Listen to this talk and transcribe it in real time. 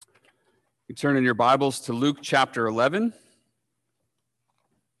You turn in your Bibles to Luke chapter 11.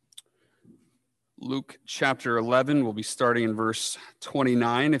 Luke chapter 11, we'll be starting in verse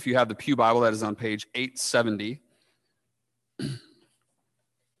 29. If you have the Pew Bible, that is on page 870.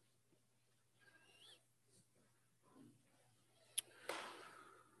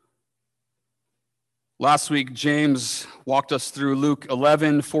 Last week, James walked us through Luke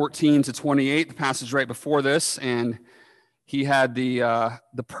 11, 14 to 28, the passage right before this, and he had the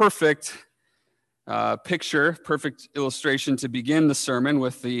perfect perfect illustration to begin the sermon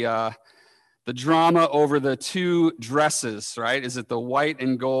with the drama over the two dresses, right? Is it the white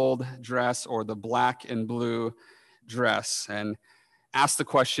and gold dress or the black and blue dress? And ask the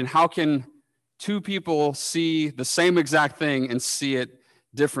question, how can two people see the same exact thing and see it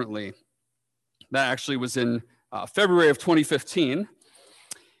differently? That actually was in February of 2015.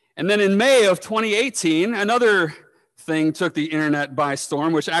 And then in May of 2018, another thing took the internet by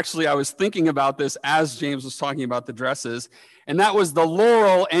storm, which actually I was thinking about this as James was talking about the dresses, and that was the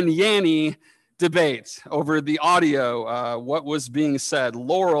Laurel and Yanny debate over the audio, what was being said,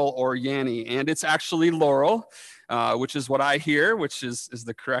 Laurel or Yanny, and it's actually Laurel, which is what I hear, which is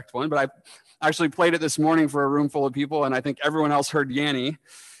the correct one, but I actually played it this morning for a room full of people, and I think everyone else heard Yanny.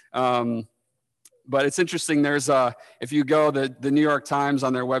 But it's interesting, there's if you go, the New York Times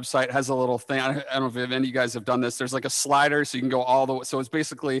on their website has a little thing, I don't know if any of you guys have done this, there's like a slider so you can go all the way, so it's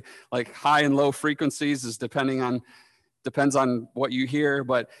basically like high and low frequencies is depends on what you hear,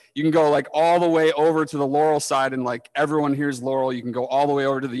 but you can go like all the way over to the Laurel side and like everyone hears Laurel, you can go all the way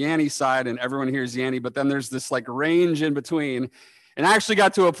over to the Yanny side and everyone hears Yanny, but then there's this like range in between, and I actually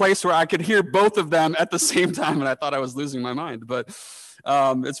got to a place where I could hear both of them at the same time, and I thought I was losing my mind, but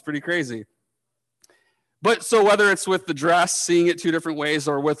it's pretty crazy. But so whether it's with the dress, seeing it two different ways,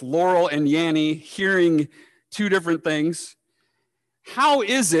 or with Laurel and Yanny hearing two different things, how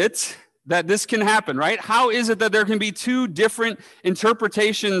is it that this can happen, right? How is it that there can be two different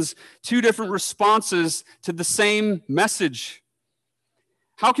interpretations, two different responses to the same message?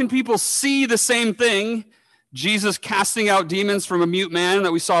 How can people see the same thing, Jesus casting out demons from a mute man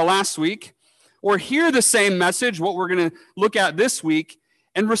that we saw last week, or hear the same message, what we're going to look at this week,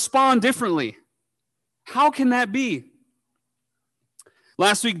 and respond differently? How can that be?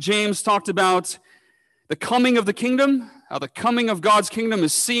 Last week, James talked about the coming of the kingdom, how the coming of God's kingdom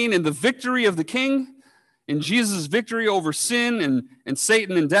is seen in the victory of the king, in Jesus' victory over sin and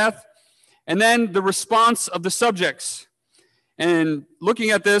Satan and death, and then the response of the subjects. And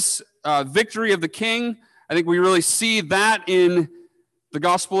looking at this victory of the king, I think we really see that in the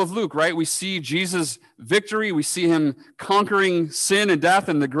Gospel of Luke, right? We see Jesus' victory. We see him conquering sin and death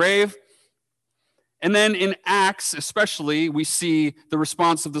and the grave. And then in Acts, especially, we see the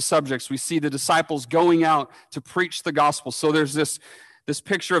response of the subjects. We see the disciples going out to preach the gospel. So there's this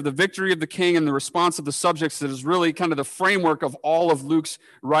picture of the victory of the king and the response of the subjects that is really kind of the framework of all of Luke's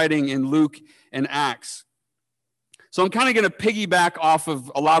writing in Luke and Acts. So I'm kind of going to piggyback off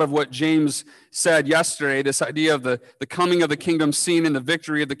of a lot of what James said yesterday, this idea of the coming of the kingdom seen in the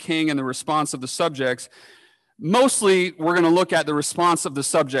victory of the king and the response of the subjects. Mostly, we're going to look at the response of the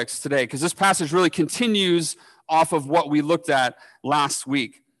subjects today, because this passage really continues off of what we looked at last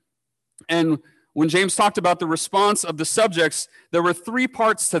week. And when James talked about the response of the subjects, there were three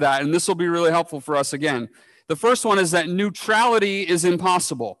parts to that, and this will be really helpful for us again. The first one is that neutrality is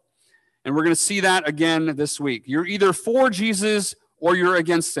impossible, and we're going to see that again this week. You're either for Jesus or you're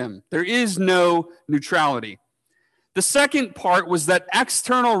against him. There is no neutrality. The second part was that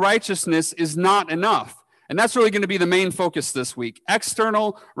external righteousness is not enough. And that's really going to be the main focus this week.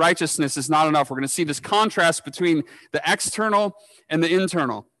 External righteousness is not enough. We're going to see this contrast between the external and the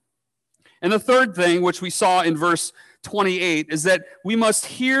internal. And the third thing, which we saw in verse 28, is that we must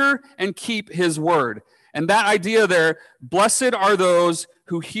hear and keep his word. And that idea there, blessed are those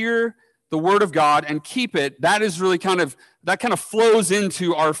who hear the word of God and keep it, that is really kind of flows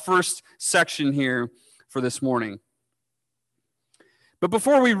into our first section here for this morning. But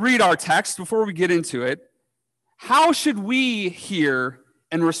before we read our text, before we get into it, how should we hear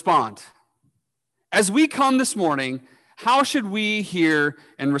and respond? As we come this morning, how should we hear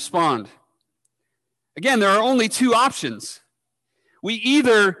and respond? Again, there are only two options. We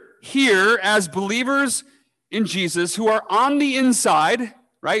either hear as believers in Jesus who are on the inside,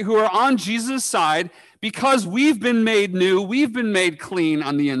 right, who are on Jesus' side because we've been made new, we've been made clean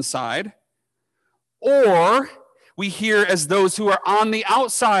on the inside, or we hear as those who are on the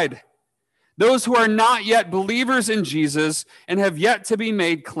outside, those who are not yet believers in Jesus and have yet to be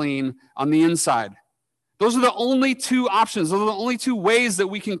made clean on the inside. Those are the only two options. Those are the only two ways that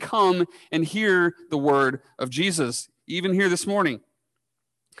we can come and hear the word of Jesus, even here this morning.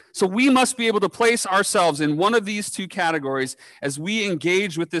 So we must be able to place ourselves in one of these two categories as we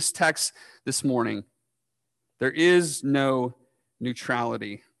engage with this text this morning. There is no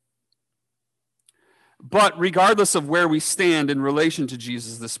neutrality. But regardless of where we stand in relation to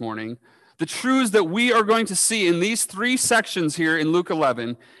Jesus this morning, the truths that we are going to see in these three sections here in Luke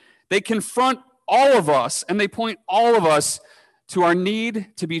 11, they confront all of us and they point all of us to our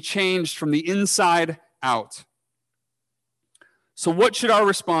need to be changed from the inside out. So what should our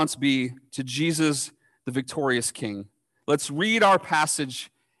response be to Jesus, the victorious King? Let's read our passage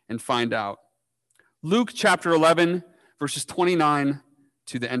and find out. Luke chapter 11, verses 29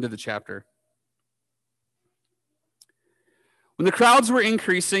 to the end of the chapter. When the crowds were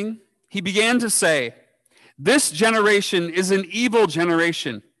increasing, he began to say, "This generation is an evil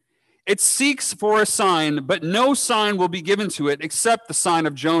generation. It seeks for a sign, but no sign will be given to it except the sign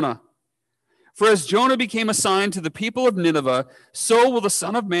of Jonah. For as Jonah became a sign to the people of Nineveh, so will the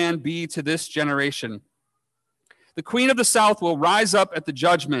Son of Man be to this generation. The queen of the south will rise up at the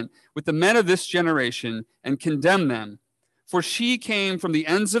judgment with the men of this generation and condemn them. For she came from the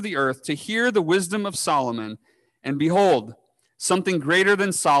ends of the earth to hear the wisdom of Solomon, and behold, something greater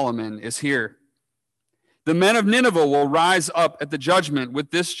than Solomon is here. The men of Nineveh will rise up at the judgment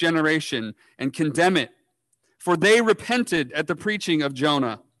with this generation and condemn it, for they repented at the preaching of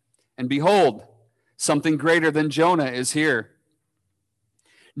Jonah. And behold, something greater than Jonah is here.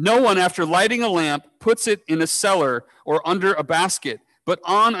 No one, after lighting a lamp, puts it in a cellar or under a basket, but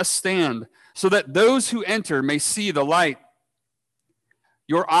on a stand, so that those who enter may see the light.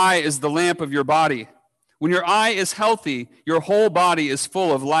 Your eye is the lamp of your body. When your eye is healthy, your whole body is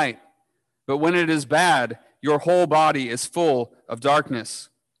full of light. But when it is bad, your whole body is full of darkness.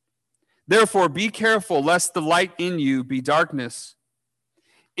 Therefore, be careful lest the light in you be darkness.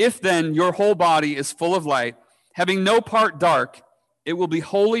 If then your whole body is full of light, having no part dark, it will be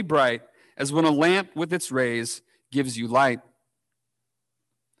wholly bright, as when a lamp with its rays gives you light."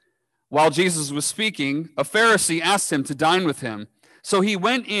 While Jesus was speaking, a Pharisee asked him to dine with him. So he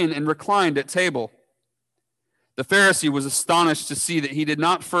went in and reclined at table. The Pharisee was astonished to see that he did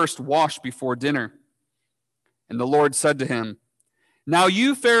not first wash before dinner. And the Lord said to him, "Now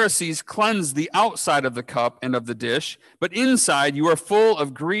you Pharisees cleanse the outside of the cup and of the dish, but inside you are full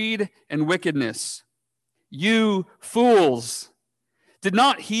of greed and wickedness. You fools! Did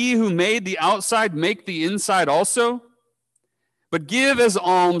not he who made the outside make the inside also? But give as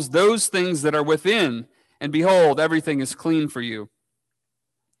alms those things that are within, and behold, everything is clean for you.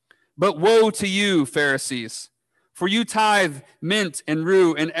 But woe to you, Pharisees! For you tithe mint and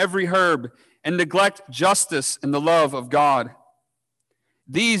rue and every herb, and neglect justice and the love of God.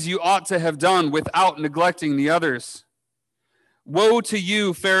 These you ought to have done without neglecting the others. Woe to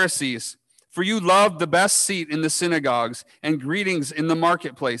you, Pharisees! For you love the best seat in the synagogues and greetings in the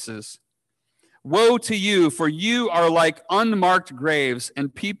marketplaces. Woe to you, for you are like unmarked graves,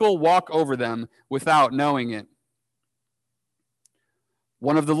 and people walk over them without knowing it."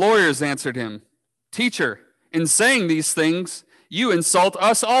 One of the lawyers answered him, "Teacher, in saying these things, you insult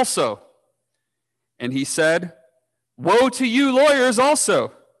us also." And he said, "Woe to you lawyers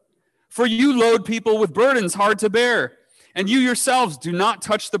also, for you load people with burdens hard to bear, and you yourselves do not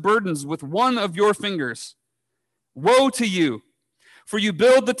touch the burdens with one of your fingers. Woe to you, for you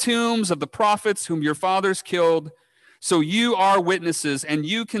build the tombs of the prophets whom your fathers killed, so you are witnesses, and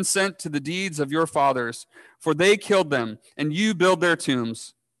you consent to the deeds of your fathers, for they killed them, and you build their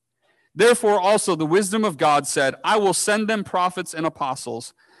tombs. Therefore also the wisdom of God said, I will send them prophets and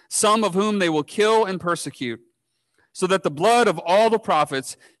apostles, some of whom they will kill and persecute, so that the blood of all the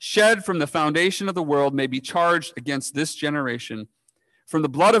prophets shed from the foundation of the world may be charged against this generation, from the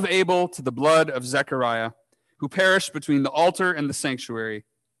blood of Abel to the blood of Zechariah, who perished between the altar and the sanctuary.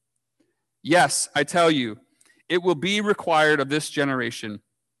 Yes, I tell you, it will be required of this generation.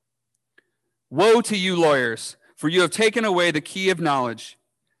 Woe to you, lawyers, for you have taken away the key of knowledge.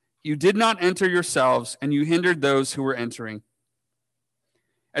 You did not enter yourselves, and you hindered those who were entering."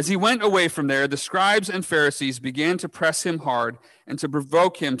 As he went away from there, the scribes and Pharisees began to press him hard and to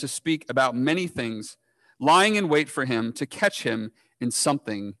provoke him to speak about many things, lying in wait for him to catch him in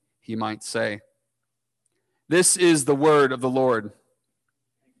something he might say. This is the word of the Lord.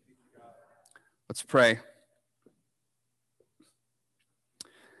 Let's pray.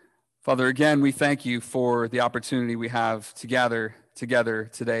 Father, again, we thank you for the opportunity we have to gather together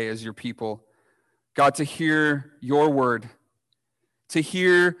today as your people. God, to hear your word, to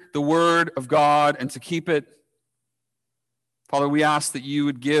hear the word of God and to keep it. Father, we ask that you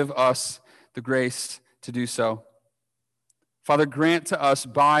would give us the grace to do so. Father, grant to us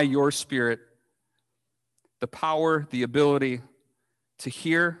by your Spirit the power, the ability to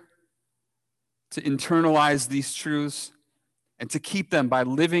hear, to internalize these truths, and to keep them by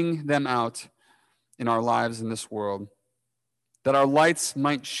living them out in our lives in this world, that our lights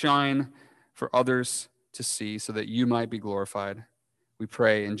might shine for others to see so that you might be glorified. We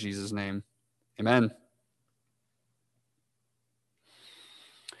pray in Jesus' name. Amen.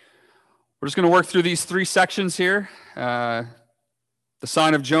 We're just going to work through these three sections here. The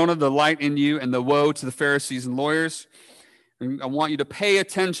sign of Jonah, the light in you, and the woe to the Pharisees and lawyers. And I want you to pay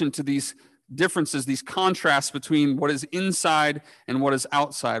attention to these differences, these contrasts between what is inside and what is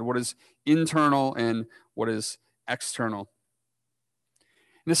outside, what is internal and what is external.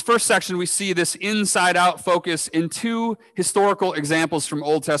 In this first section, we see this inside-out focus in two historical examples from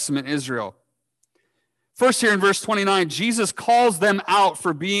Old Testament Israel. First, here in verse 29, Jesus calls them out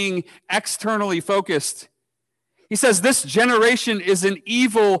for being externally focused. He says, "This generation is an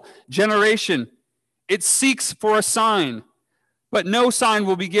evil generation. It seeks for a sign, but no sign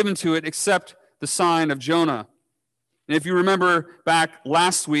will be given to it except the sign of Jonah." And if you remember back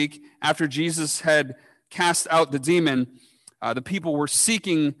last week, after Jesus had cast out the demon, the people were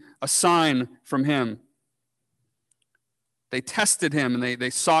seeking a sign from him. They tested him and they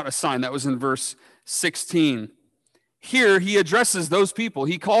sought a sign. That was in verse 16. Here he addresses those people.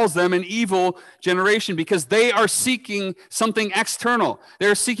 He calls them an evil generation because they are seeking something external.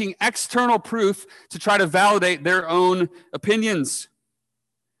 They're seeking external proof to try to validate their own opinions.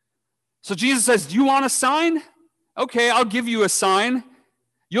 So Jesus says, "Do you want a sign? Okay, I'll give you a sign.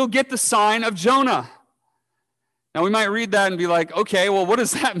 You'll get the sign of Jonah." Now, we might read that and be like, okay, well, what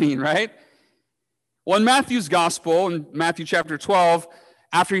does that mean, right? Well, in Matthew's gospel, in Matthew chapter 12,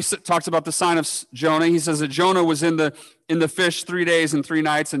 after he talks about the sign of Jonah, he says that Jonah was in the fish 3 days and 3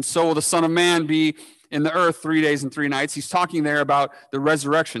 nights, and so will the Son of Man be in the earth 3 days and 3 nights. He's talking there about the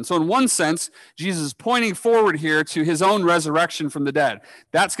resurrection. So in one sense, Jesus is pointing forward here to his own resurrection from the dead.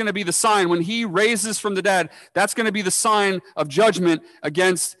 That's going to be the sign. When he raises from the dead, that's going to be the sign of judgment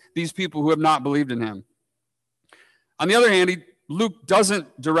against these people who have not believed in him. On the other hand, Luke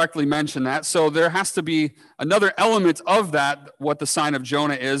doesn't directly mention that, so there has to be another element of that, what the sign of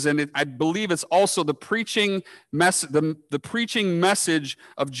Jonah is, and I believe it's also the preaching message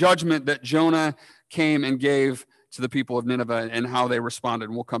of judgment that Jonah came and gave to the people of Nineveh and how they responded,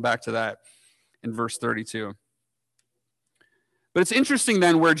 and we'll come back to that in verse 32. But it's interesting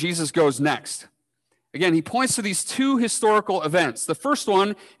then where Jesus goes next. Again, he points to these two historical events. The first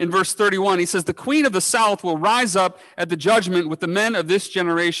one, in verse 31, he says, "The queen of the south will rise up at the judgment with the men of this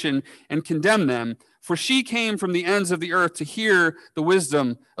generation and condemn them, for she came from the ends of the earth to hear the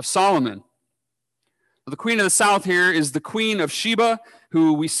wisdom of Solomon." The queen of the south here is the queen of Sheba,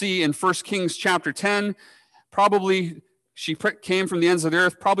 who we see in 1 Kings chapter 10. Probably she came from the ends of the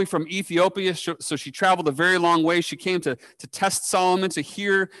earth, probably from Ethiopia, so she traveled a very long way. She came to test Solomon, to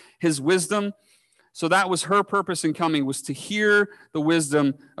hear his wisdom. So that was her purpose in coming, was to hear the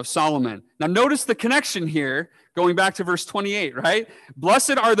wisdom of Solomon. Now notice the connection here, going back to verse 28, right?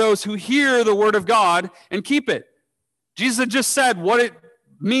 "Blessed are those who hear the word of God and keep it." Jesus had just said what it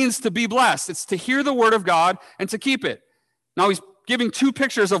means to be blessed. It's to hear the word of God and to keep it. Now he's giving two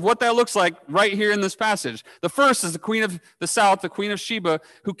pictures of what that looks like right here in this passage. The first is the queen of the south, the queen of Sheba,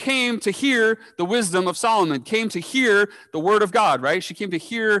 who came to hear the wisdom of Solomon, came to hear the word of God, right? She came to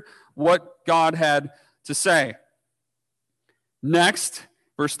hear what God had to say. Next,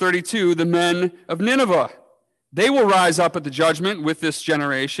 verse 32, the men of Nineveh. They will rise up at the judgment with this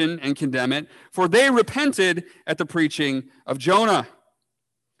generation and condemn it, for they repented at the preaching of Jonah.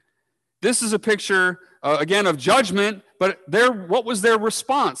 This is a picture, again, of judgment, but what was their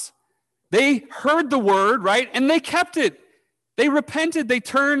response? They heard the word, right, and they kept it. They repented. They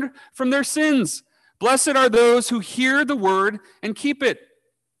turned from their sins. Blessed are those who hear the word and keep it.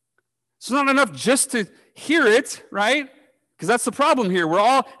 It's not enough just to hear it, right? Because that's the problem here.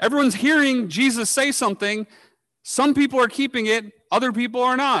 Everyone's hearing Jesus say something. Some people are keeping it, other people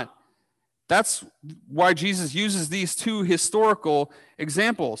are not. That's why Jesus uses these two historical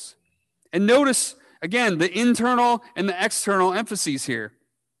examples. And notice, again, the internal and the external emphases here.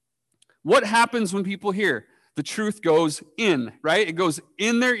 What happens when people hear? The truth goes in, right? It goes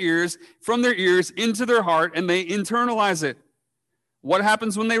in their ears, from their ears, into their heart, and they internalize it. What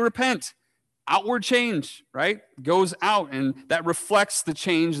happens when they repent? Outward change, right? Goes out, and that reflects the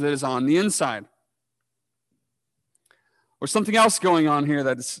change that is on the inside. Or something else going on here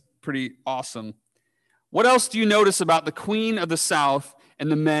that is pretty awesome. What else do you notice about the queen of the south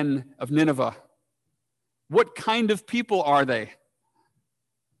and the men of Nineveh? What kind of people are they?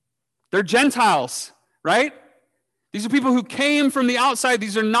 They're Gentiles, right? These are people who came from the outside.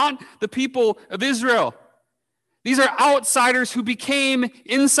 These are not the people of Israel. These are outsiders who became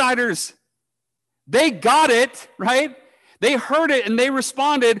insiders. They got it, right? They heard it and they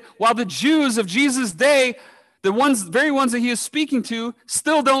responded, while the Jews of Jesus' day, the very ones that he is speaking to,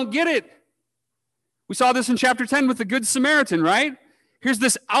 still don't get it. We saw this in chapter 10 with the Good Samaritan, right? Here's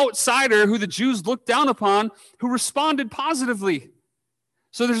this outsider who the Jews looked down upon who responded positively.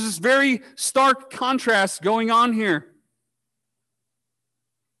 So there's this very stark contrast going on here.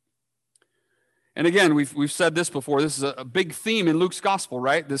 And again, we've said this before. This is a big theme in Luke's gospel,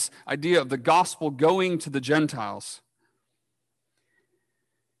 right? This idea of the gospel going to the Gentiles.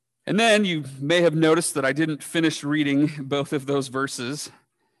 And then you may have noticed that I didn't finish reading both of those verses.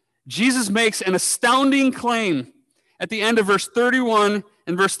 Jesus makes an astounding claim at the end of verse 31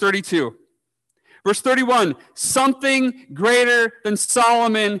 and verse 32. Verse 31, something greater than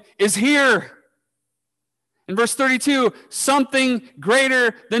Solomon is here. In verse 32, something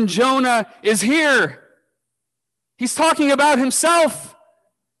greater than Jonah is here. He's talking about himself,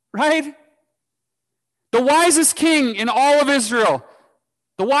 right? The wisest king in all of Israel,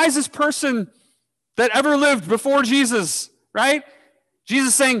 the wisest person that ever lived before Jesus, right?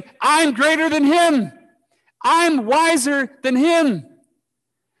 Jesus saying, I'm greater than him. I'm wiser than him.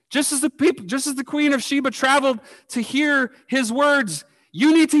 Just as the Queen of Sheba traveled to hear his words,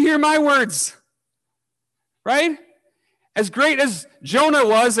 you need to hear my words. Right? As great as Jonah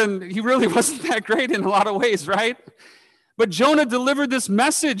was, and he really wasn't that great in a lot of ways, right? But Jonah delivered this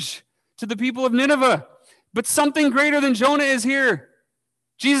message to the people of Nineveh. But something greater than Jonah is here.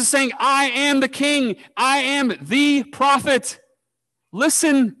 Jesus saying, I am the king. I am the prophet.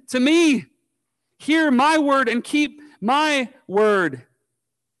 Listen to me. Hear my word and keep my word.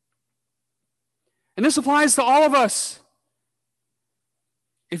 And this applies to all of us.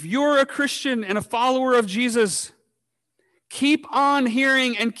 If you're a Christian and a follower of Jesus, keep on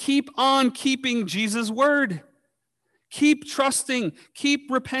hearing and keep on keeping Jesus' word. Keep trusting, keep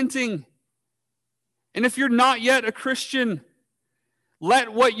repenting. And if you're not yet a Christian,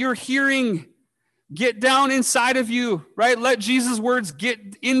 let what you're hearing get down inside of you, right? Let Jesus' words get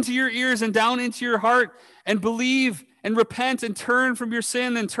into your ears and down into your heart, and believe and repent and turn from your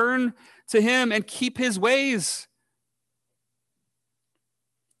sin and turn to him and keep his ways.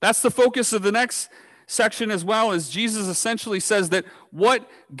 That's the focus of the next section as well, as Jesus essentially says that what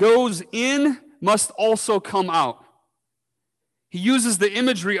goes in must also come out. He uses the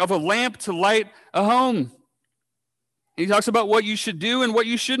imagery of a lamp to light a home. He talks about what you should do and what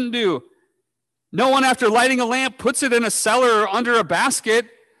you shouldn't do. No one, after lighting a lamp, puts it in a cellar or under a basket,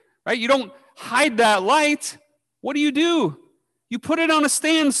 right? You don't hide that light. What do? You put it on a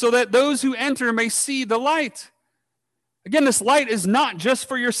stand so that those who enter may see the light. Again, this light is not just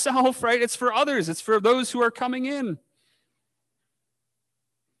for yourself, right? It's for others. It's for those who are coming in.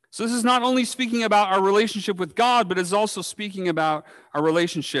 So this is not only speaking about our relationship with God, but it's also speaking about our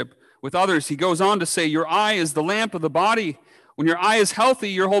relationship with others. He goes on to say, your eye is the lamp of the body. When your eye is healthy,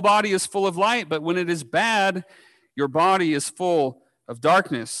 your whole body is full of light. But when it is bad, your body is full of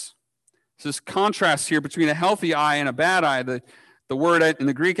darkness. So this contrast here between a healthy eye and a bad eye. The word in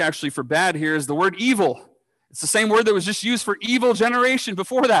the Greek actually for bad here is the word evil. It's the same word that was just used for evil generation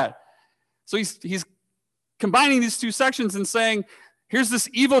before that. So he's combining these two sections and saying, here's this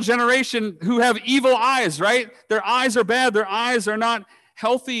evil generation who have evil eyes, right? Their eyes are bad. Their eyes are not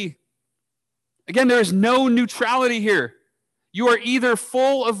healthy. Again, there is no neutrality here. You are either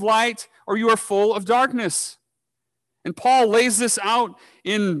full of light or you are full of darkness. And Paul lays this out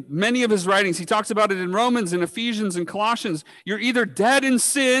in many of his writings. He talks about it in Romans and Ephesians and Colossians. You're either dead in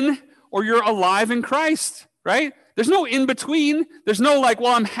sin or you're alive in Christ. Right? There's no in between. There's no like,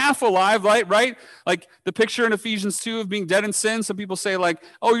 well, I'm half alive, right? Like the picture in Ephesians 2 of being dead in sin. Some people say like,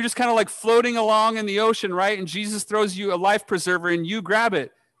 oh, you're just kind of like floating along in the ocean, right? And Jesus throws you a life preserver and you grab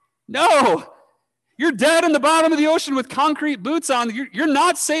it. No, you're dead in the bottom of the ocean with concrete boots on. You're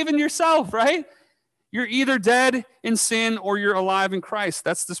not saving yourself, right? You're either dead in sin or you're alive in Christ.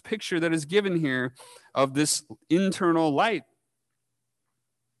 That's this picture that is given here of this internal light.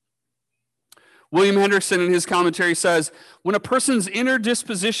 William Hendrickson in his commentary says, when a person's inner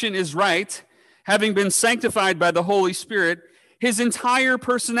disposition is right, having been sanctified by the Holy Spirit, his entire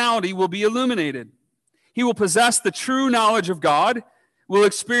personality will be illuminated. He will possess the true knowledge of God, will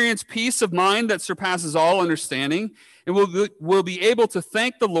experience peace of mind that surpasses all understanding, and will be able to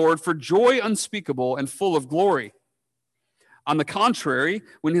thank the Lord for joy unspeakable and full of glory. On the contrary,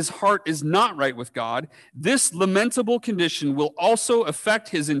 when his heart is not right with God, this lamentable condition will also affect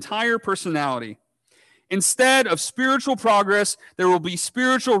his entire personality. Instead of spiritual progress, there will be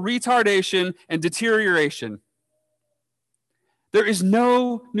spiritual retardation and deterioration. There is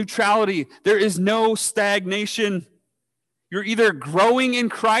no neutrality. There is no stagnation. You're either growing in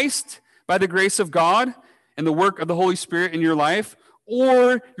Christ by the grace of God and the work of the Holy Spirit in your life,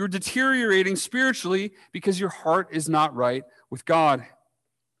 or you're deteriorating spiritually because your heart is not right with God.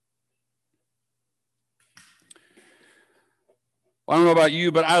 Well, I don't know about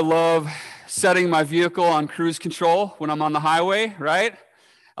you, but I love setting my vehicle on cruise control when I'm on the highway, right?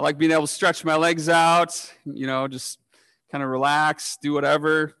 I like being able to stretch my legs out, just kind of relax, do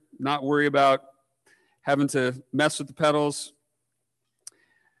whatever, not worry about having to mess with the pedals.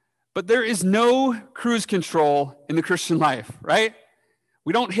 But there is no cruise control in the Christian life, right?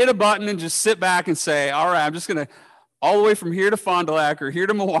 We don't hit a button and just sit back and say, all right, I'm just going to, all the way from here to Fond du Lac or here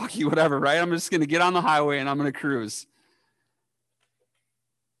to Milwaukee, whatever, right? I'm just going to get on the highway and I'm going to cruise.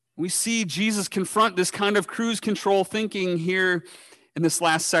 We see Jesus confront this kind of cruise control thinking here in this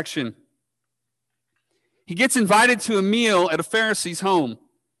last section. He gets invited to a meal at a Pharisee's home.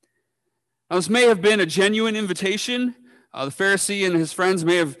 Now, this may have been a genuine invitation. The Pharisee and his friends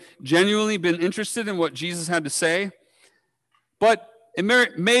may have genuinely been interested in what Jesus had to say, but it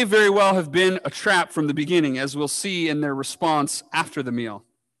may very well have been a trap from the beginning, as we'll see in their response after the meal.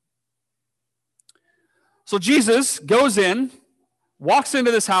 So Jesus goes in, walks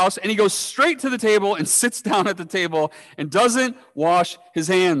into this house, and he goes straight to the table and sits down at the table and doesn't wash his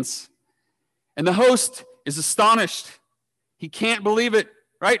hands. And the host is astonished. He can't believe it,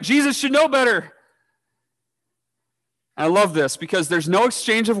 right? Jesus should know better. I love this because there's no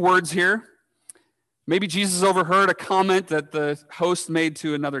exchange of words here. Maybe Jesus overheard a comment that the host made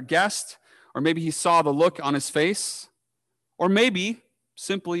to another guest, or maybe he saw the look on his face, or maybe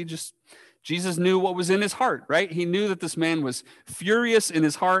simply just Jesus knew what was in his heart, right? He knew that this man was furious in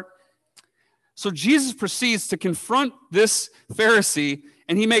his heart. So Jesus proceeds to confront this Pharisee,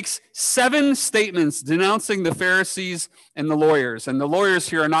 and he makes 7 statements denouncing the Pharisees and the lawyers. And the lawyers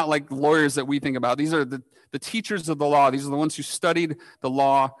here are not like lawyers that we think about. These are the teachers of the law. These are the ones who studied the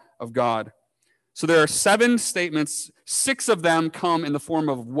law of God. So there are 7 statements. 6 of them come in the form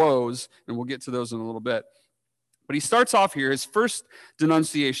of woes, and we'll get to those in a little bit. But he starts off here. His first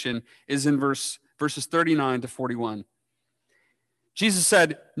denunciation is in verses 39 to 41. Jesus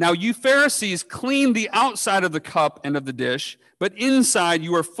said, "Now you Pharisees clean the outside of the cup and of the dish, but inside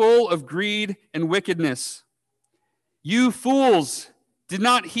you are full of greed and wickedness. You fools, did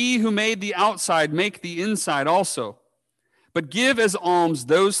not he who made the outside make the inside also? But give as alms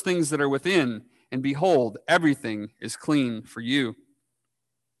those things that are within, and behold, everything is clean for you."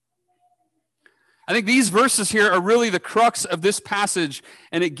 I think these verses here are really the crux of this passage,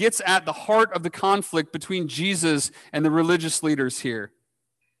 and it gets at the heart of the conflict between Jesus and the religious leaders here.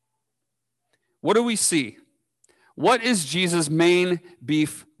 What do we see? What is Jesus' main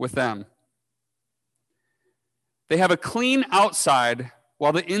beef with them? They have a clean outside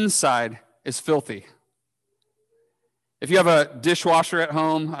while the inside is filthy. If you have a dishwasher at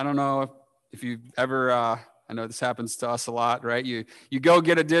home, I don't know if you've ever, I know this happens to us a lot, right? You go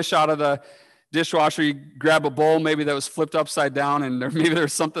get a dish out of the dishwasher, you grab a bowl maybe that was flipped upside down, and maybe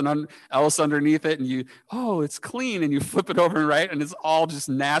there's something else underneath it, and it's clean, and you flip it over, right? And it's all just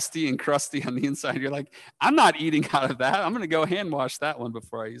nasty and crusty on the inside. You're like, I'm not eating out of that. I'm going to go hand wash that one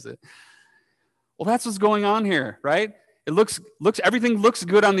before I use it. Well, that's what's going on here, right? Everything looks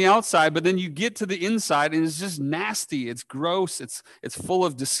good on the outside, but then you get to the inside and it's just nasty. It's gross. It's full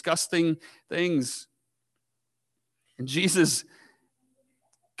of disgusting things. And Jesus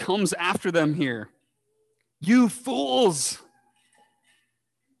comes after them here. You fools.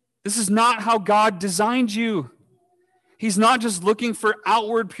 This is not how God designed you. He's not just looking for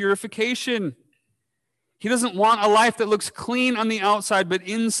outward purification. He doesn't want a life that looks clean on the outside, but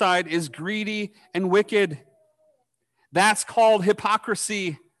inside is greedy and wicked. That's called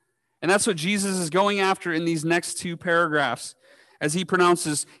hypocrisy. And that's what Jesus is going after in these next 2 paragraphs. As he's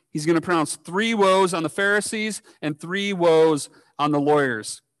going to pronounce 3 woes on the Pharisees and 3 woes on the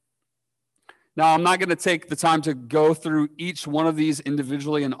lawyers. Now, I'm not going to take the time to go through each one of these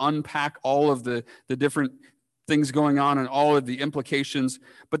individually and unpack all of the different things going on and all of the implications,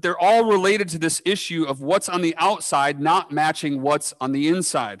 but they're all related to this issue of what's on the outside not matching what's on the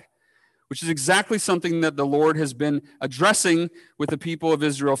inside, which is exactly something that the Lord has been addressing with the people of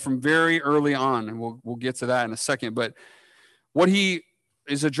Israel from very early on, and we'll get to that in a second. But what he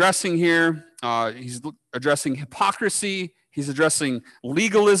is addressing here, he's addressing hypocrisy, he's addressing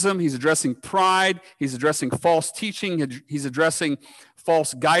legalism, he's addressing pride, he's addressing false teaching, he's addressing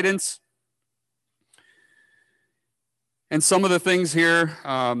false guidance. And some of the things here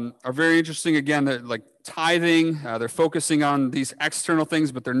are very interesting. Again, like tithing, they're focusing on these external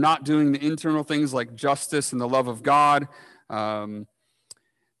things, but they're not doing the internal things like justice and the love of God.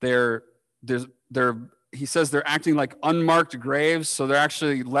 They're he says they're acting like unmarked graves. So they're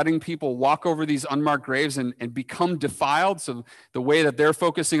actually letting people walk over these unmarked graves and become defiled. So the way that they're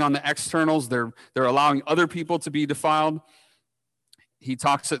focusing on the externals, they're allowing other people to be defiled. He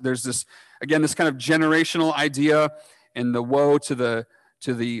talks that there's this kind of generational idea and the woe to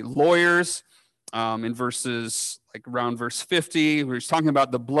the lawyers in verses like around verse 50, where he's talking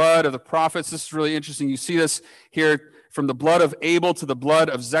about the blood of the prophets. This is really interesting. You see this here from the blood of Abel to the blood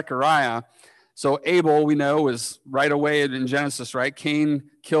of Zechariah. So Abel, we know, is right away in Genesis, right? Cain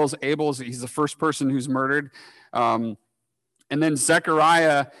kills Abel. He's the first person who's murdered. And then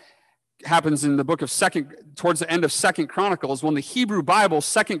Zechariah happens in the book of towards the end of 2 Chronicles. When the Hebrew Bible,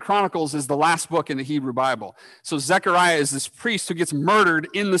 2 Chronicles is the last book in the Hebrew Bible. So Zechariah is this priest who gets murdered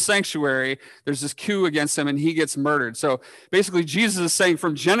in the sanctuary. There's this coup against him and he gets murdered. So basically Jesus is saying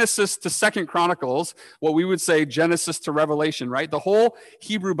from Genesis to 2 Chronicles, what we would say Genesis to Revelation, right? The whole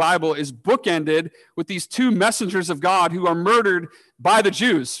Hebrew Bible is bookended with these two messengers of God who are murdered by the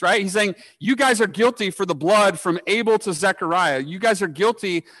Jews, right? He's saying, you guys are guilty for the blood from Abel to Zechariah. You guys are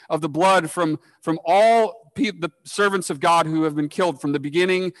guilty of the blood from all the servants of God who have been killed from the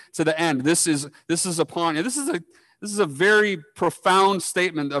beginning to the end. This is upon you. This is a very profound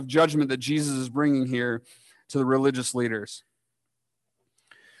statement of judgment that Jesus is bringing here to the religious leaders.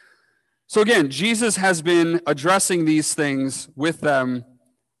 So again, Jesus has been addressing these things with them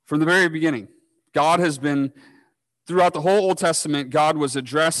from the very beginning. God has been throughout the whole Old Testament, God was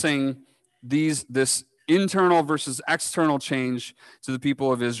addressing this internal versus external change to the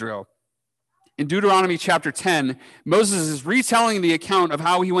people of Israel. In Deuteronomy chapter 10, Moses is retelling the account of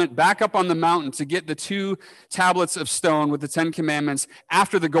how he went back up on the mountain to get the 2 tablets of stone with the 10 commandments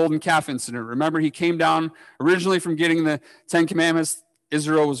after the golden calf incident. Remember, he came down originally from getting the 10 commandments.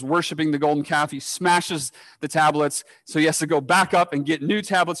 Israel was worshiping the golden calf. He smashes the tablets, so he has to go back up and get new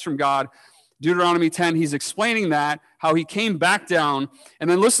tablets from God. Deuteronomy 10, he's explaining that, how he came back down. And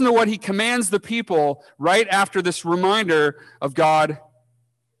then listen to what he commands the people right after this reminder of God.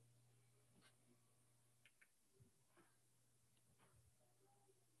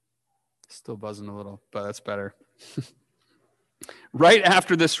 Still buzzing a little, but that's better. Right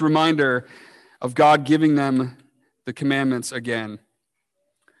after this reminder of God giving them the commandments again.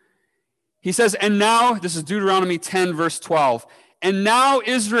 He says, and now, this is Deuteronomy 10, verse 12. And now,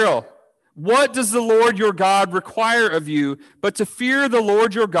 Israel, what does the Lord your God require of you but to fear the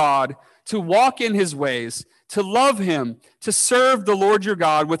Lord your God, to walk in his ways, to love him, to serve the Lord your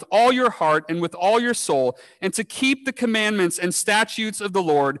God with all your heart and with all your soul, and to keep the commandments and statutes of the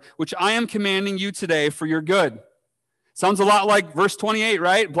Lord, which I am commanding you today for your good. Sounds a lot like verse 28,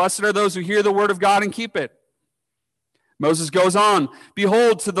 right? Blessed are those who hear the word of God and keep it. Moses goes on,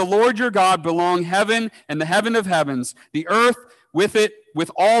 behold, to the Lord your God belong heaven and the heaven of heavens, the earth with it,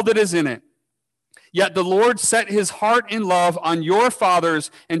 with all that is in it. Yet the Lord set his heart in love on your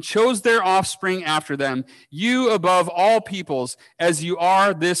fathers and chose their offspring after them, you above all peoples, as you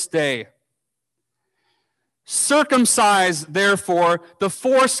are this day. Circumcise, therefore, the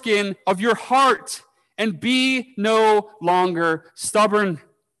foreskin of your heart, and be no longer stubborn.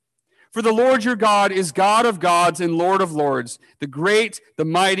 For the Lord your God is God of gods and Lord of lords, the great, the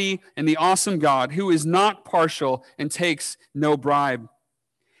mighty, and the awesome God, who is not partial and takes no bribe.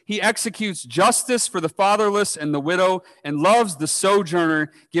 He executes justice for the fatherless and the widow, and loves the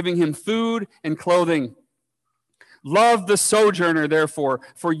sojourner, giving him food and clothing. Love the sojourner, therefore,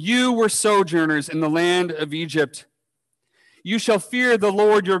 for you were sojourners in the land of Egypt. You shall fear the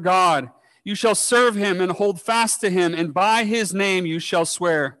Lord your God. You shall serve him and hold fast to him, and by his name you shall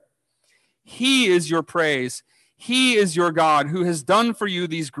swear. He is your praise. He is your God, who has done for you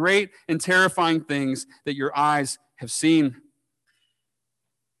these great and terrifying things that your eyes have seen.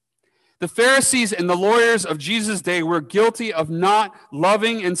 The Pharisees and the lawyers of Jesus' day were guilty of not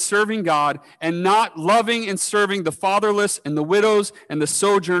loving and serving God, and not loving and serving the fatherless and the widows and the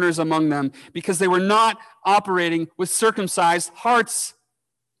sojourners among them, because they were not operating with circumcised hearts.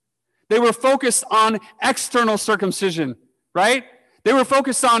 They were focused on external circumcision, right? They were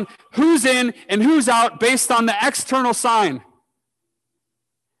focused on who's in and who's out based on the external sign.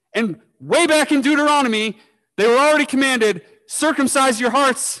 And way back in Deuteronomy, they were already commanded, circumcise your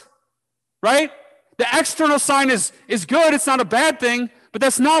hearts, right? The external sign is good. It's not a bad thing, but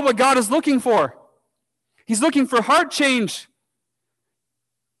that's not what God is looking for. He's looking for heart change.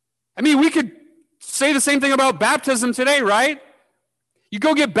 I mean, we could say the same thing about baptism today, right? You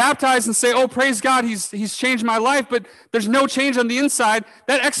go get baptized and say, oh, praise God, he's changed my life, but there's no change on the inside.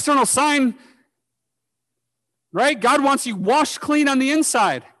 That external sign, right? God wants you washed clean on the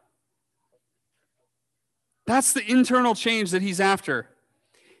inside. That's the internal change that he's after.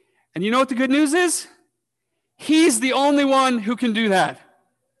 And you know what the good news is? He's the only one who can do that.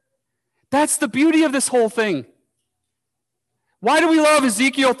 That's the beauty of this whole thing. Why do we love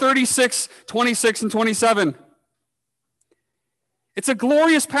Ezekiel 36, 26, and 27? It's a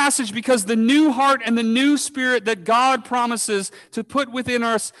glorious passage because the new heart and the new spirit that God promises to put within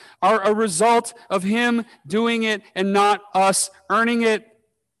us are a result of him doing it and not us earning it.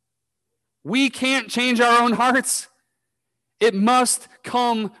 We can't change our own hearts. It must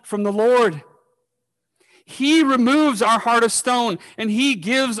come from the Lord. He removes our heart of stone and he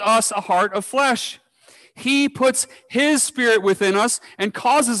gives us a heart of flesh. He puts his spirit within us and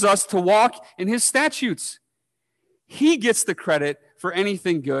causes us to walk in his statutes. He gets the credit for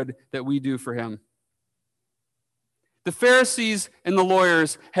anything good that we do for him. The Pharisees and the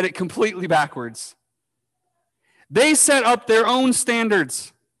lawyers had it completely backwards. They set up their own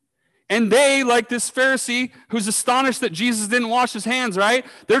standards. And they, like this Pharisee who's astonished that Jesus didn't wash his hands, right?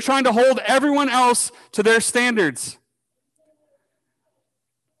 They're trying to hold everyone else to their standards.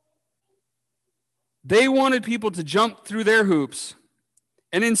 They wanted people to jump through their hoops.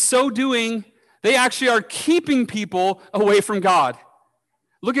 And in so doing, they actually are keeping people away from God.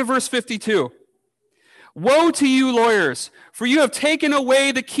 Look at verse 52. Woe to you, lawyers, for you have taken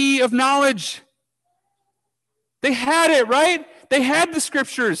away the key of knowledge. They had it, right? They had the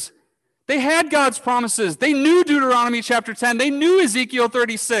scriptures. They had God's promises. They knew Deuteronomy chapter 10. They knew Ezekiel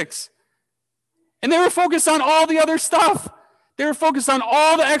 36. And they were focused on all the other stuff. They were focused on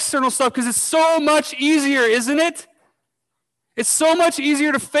all the external stuff because it's so much easier, isn't it? It's so much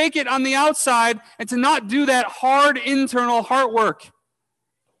easier to fake it on the outside and to not do that hard internal heart work.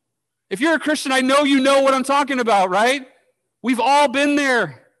 If you're a Christian, I know you know what I'm talking about, right? We've all been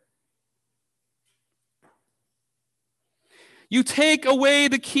there. You take away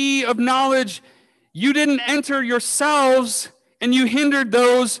the key of knowledge. You didn't enter yourselves, and you hindered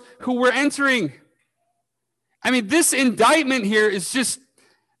those who were entering. I mean, this indictment here is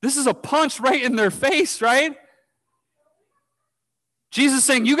this is a punch right in their face, right? Jesus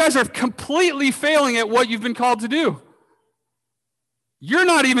saying, you guys are completely failing at what you've been called to do. You're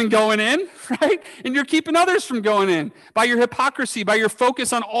not even going in, right? And you're keeping others from going in by your hypocrisy, by your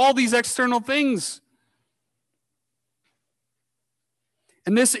focus on all these external things.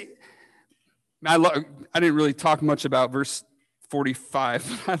 And this, I didn't really talk much about verse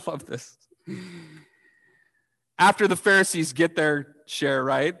 45. I love this. After the Pharisees get their share,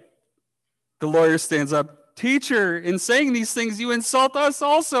 right? The lawyer stands up. Teacher, in saying these things, you insult us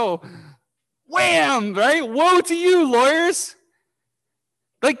also. Wham, right? Woe to you, lawyers.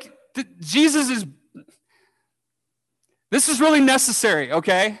 Like, this is really necessary,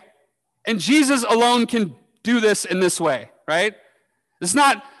 okay? And Jesus alone can do this in this way, right? It's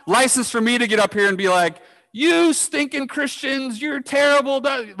not license for me to get up here and be like, you stinking Christians, you're terrible,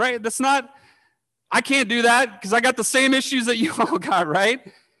 right? That's not, I can't do that because I got the same issues that you all got, right?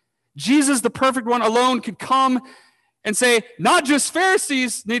 Jesus, the perfect one alone, could come and say, not just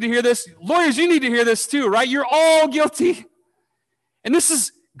Pharisees need to hear this, lawyers, you need to hear this too, right? You're all guilty. And this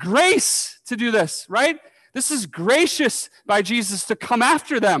is grace to do this, right? This is gracious by Jesus to come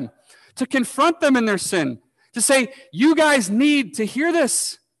after them, to confront them in their sin, to say, you guys need to hear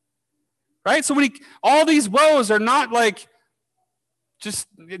this, right? So all these woes are not like just,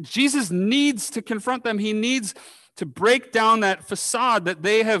 Jesus needs to confront them. He needs to break down that facade that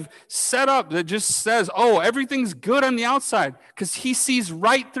they have set up that just says, oh, everything's good on the outside, because he sees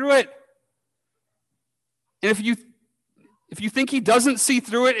right through it. And if you think he doesn't see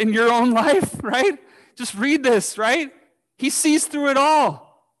through it in your own life, right? Just read this, right? He sees through it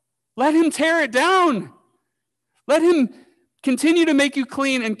all. Let him tear it down. Let him continue to make you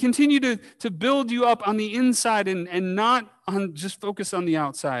clean and continue to build you up on the inside and not on just focus on the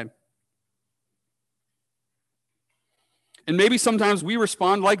outside. And maybe sometimes we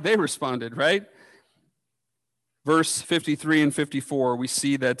respond like they responded, right? Verse 53 and 54, we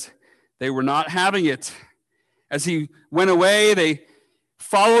see that they were not having it. As he went away, they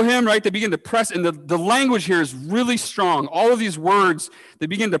follow him, right? They begin to press, and the language here is really strong. All of these words, they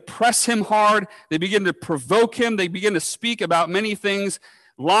begin to press him hard. They begin to provoke him. They begin to speak about many things,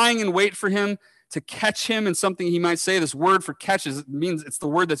 lying in wait for him to catch him in something he might say. This word for catch means it's the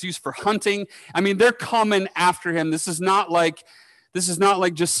word that's used for hunting. I mean, they're coming after him. This is not like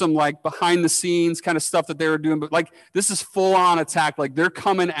just some like behind the scenes kind of stuff that they were doing, but like this is full on attack. Like they're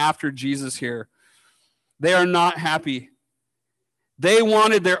coming after Jesus here. They are not happy. They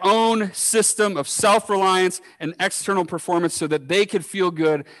wanted their own system of self-reliance and external performance so that they could feel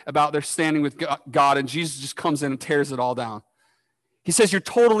good about their standing with God, and Jesus just comes in and tears it all down. He says, you're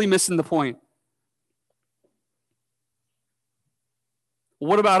totally missing the point.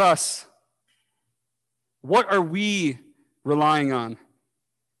 What about us? What are we relying on?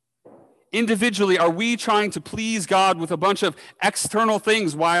 Individually, are we trying to please God with a bunch of external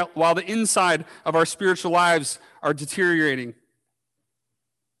things while the inside of our spiritual lives are deteriorating?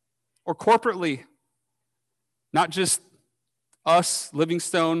 Or corporately, not just us,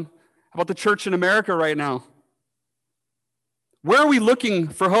 Livingstone, how about the church in America right now? Where are we looking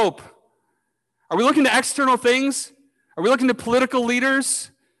for hope? Are we looking to external things? Are we looking to political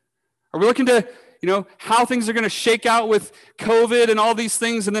leaders? Are we looking to, how things are going to shake out with COVID and all these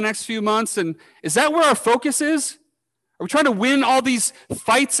things in the next few months? And is that where our focus is? Are we trying to win all these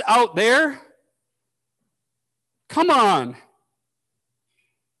fights out there? Come on.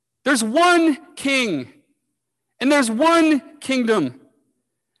 There's one king, and there's one kingdom.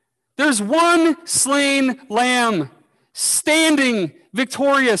 There's one slain lamb standing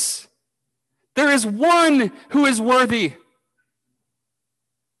victorious. There is one who is worthy.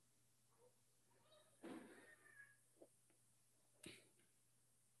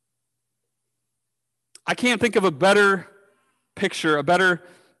 I can't think of a better picture, a better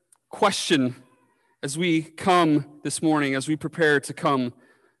question as we come this morning, as we prepare to come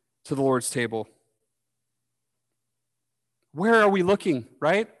to the Lord's table. Where are we looking,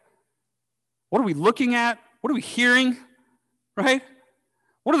 right? What are we looking at? What are we hearing, right?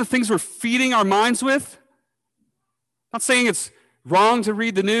 What are the things we're feeding our minds with? I'm not saying it's wrong to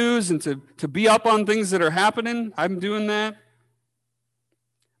read the news and to be up on things that are happening. I'm doing that.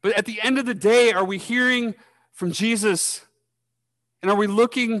 But at the end of the day, are we hearing from Jesus? And are we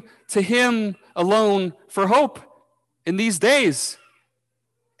looking to him alone for hope in these days?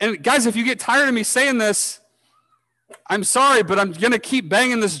 And guys, if you get tired of me saying this, I'm sorry, but I'm going to keep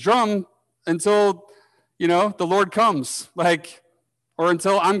banging this drum until, the Lord comes, or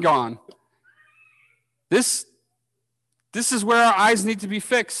until I'm gone. This is where our eyes need to be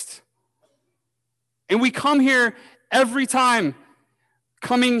fixed. And we come here every time,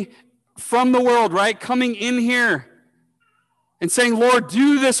 coming from the world, right? Coming in here and saying, Lord,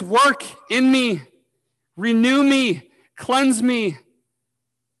 do this work in me. Renew me. Cleanse me.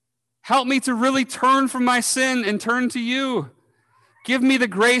 Help me to really turn from my sin and turn to you. Give me the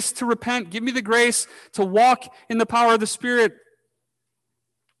grace to repent. Give me the grace to walk in the power of the Spirit.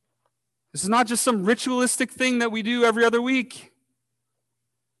 This is not just some ritualistic thing that we do every other week.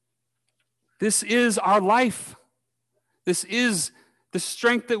 This is our life. This is the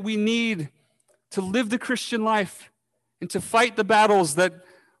strength that we need to live the Christian life and to fight the battles that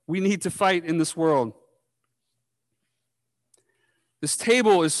we need to fight in this world. This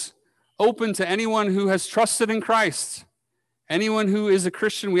table is open to anyone who has trusted in Christ. Anyone who is a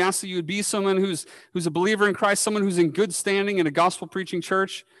Christian, we ask that you would be someone who's a believer in Christ, someone who's in good standing in a gospel-preaching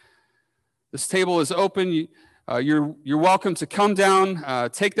church. This table is open. You're welcome to come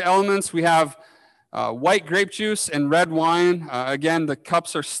down, take the elements. We have white grape juice and red wine. Again, the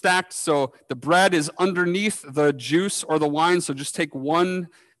cups are stacked, so the bread is underneath the juice or the wine, so just take one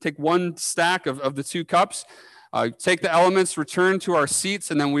stack of the two cups. Take the elements, return to our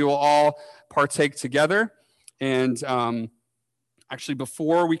seats, and then we will all partake together. And actually,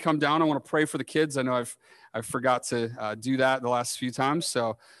 before we come down, I want to pray for the kids. I know I've forgot to do that the last few times,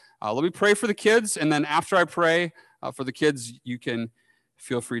 so let me pray for the kids, and then after I pray for the kids, you can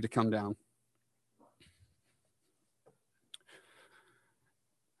feel free to come down.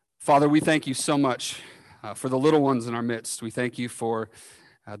 Father, we thank you so much for the little ones in our midst. We thank you for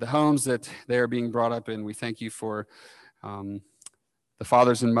the homes that they are being brought up in. We thank you for the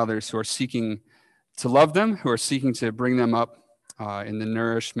fathers and mothers who are seeking to love them, who are seeking to bring them up in the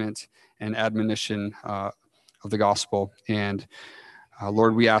nourishment and admonition of the gospel. And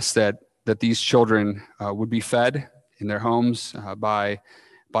Lord, we ask that these children would be fed in their homes by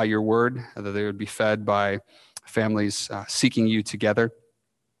your word, that they would be fed by families seeking you together.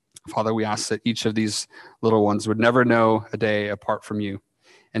 Father, we ask that each of these little ones would never know a day apart from you.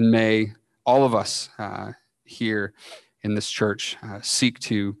 And may all of us here in this church seek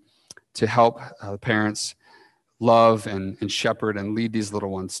to help the parents love and shepherd and lead these little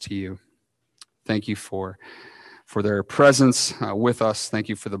ones to you. Thank you for their presence with us. Thank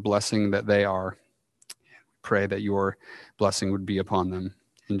you for the blessing that they are. Pray that your blessing would be upon them.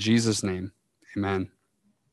 In Jesus' name, amen.